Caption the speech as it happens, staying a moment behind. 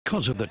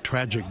Because of the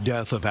tragic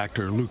death of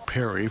actor Luke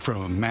Perry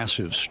from a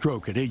massive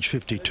stroke at age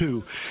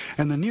 52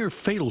 and the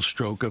near-fatal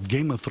stroke of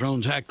Game of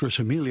Thrones actress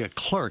Emilia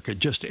Clarke at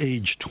just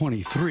age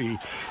 23,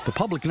 the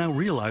public now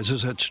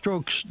realizes that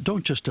strokes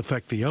don't just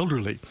affect the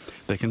elderly.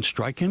 They can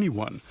strike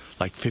anyone,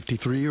 like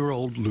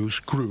 53-year-old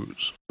Luz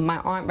Cruz. My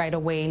aunt right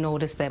away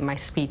noticed that my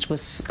speech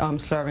was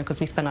slurring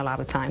because we spent a lot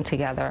of time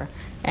together,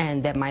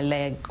 and that my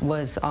leg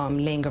was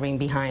lingering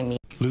behind me.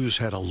 Luz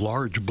had a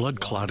large blood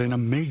clot in a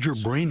major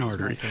brain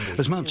artery,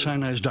 as Mount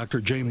Sinai's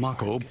Dr. Jay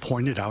Mako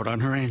pointed out on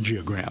her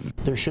angiogram.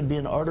 There should be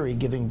an artery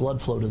giving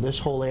blood flow to this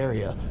whole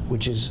area,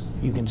 which is,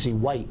 you can see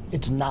white.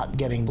 It's not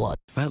getting blood.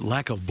 That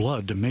lack of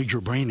blood to major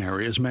brain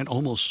areas meant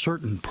almost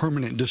certain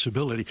permanent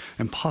disability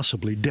and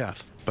possibly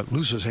death. But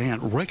Luz's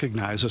aunt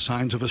recognized the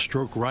signs of a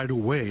stroke right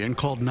away and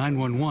called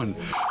 911,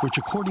 which,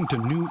 according to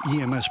new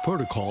EMS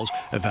protocols,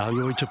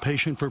 evaluates a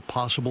patient for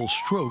possible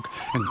stroke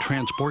and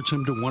transports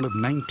him to one of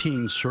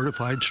 19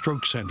 certified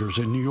stroke centers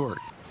in New York.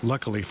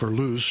 Luckily for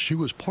Luz, she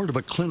was part of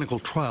a clinical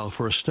trial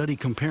for a study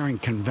comparing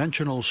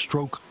conventional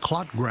stroke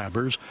clot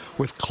grabbers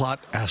with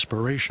clot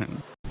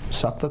aspiration.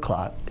 Suck the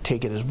clot,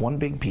 take it as one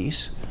big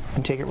piece,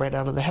 and take it right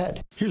out of the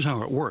head. Here's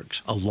how it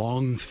works. A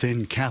long,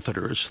 thin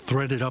catheter is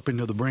threaded up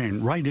into the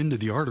brain, right into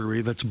the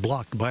artery that's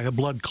blocked by a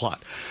blood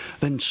clot.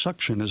 Then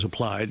suction is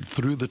applied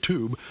through the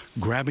tube,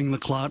 grabbing the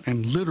clot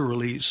and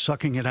literally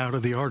sucking it out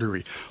of the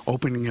artery,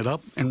 opening it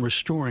up and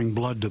restoring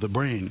blood to the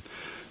brain.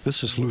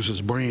 This is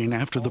Luz's brain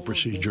after the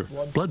procedure.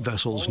 Blood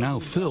vessels now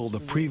fill the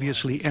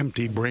previously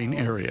empty brain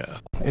area.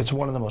 It's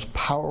one of the most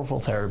powerful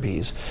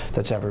therapies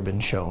that's ever been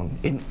shown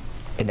in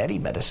any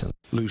medicine.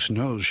 Luz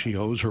knows she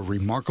owes her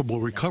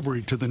remarkable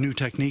recovery to the new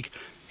technique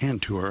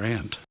and to her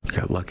aunt.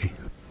 Got lucky.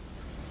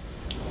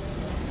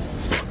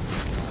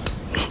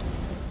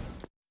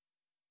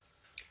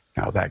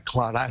 Now, that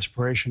clot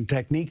aspiration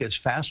technique is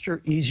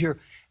faster, easier,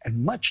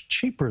 and much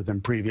cheaper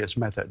than previous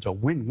methods. A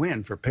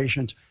win-win for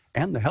patients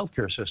and the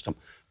healthcare system.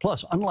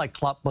 Plus, unlike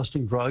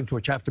clot-busting drugs,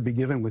 which have to be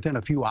given within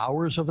a few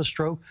hours of a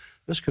stroke,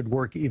 this could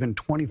work even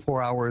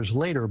 24 hours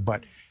later,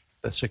 but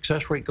the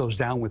success rate goes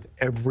down with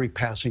every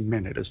passing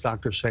minute. As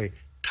doctors say,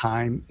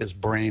 time is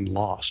brain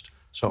lost.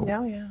 So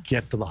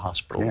get to the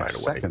hospital right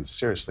away. Seconds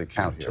seriously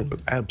count here.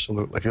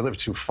 Absolutely. If you live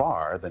too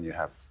far, then you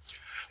have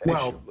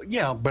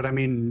yeah, but I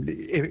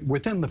mean,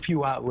 within the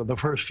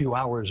first few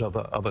hours of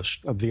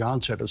the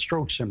onset of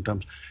stroke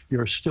symptoms,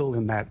 you're still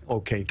in that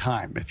okay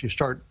time. If you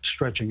start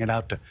stretching it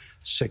out to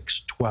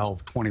 6,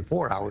 12,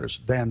 24 hours,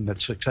 then the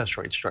success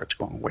rate starts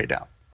going way down.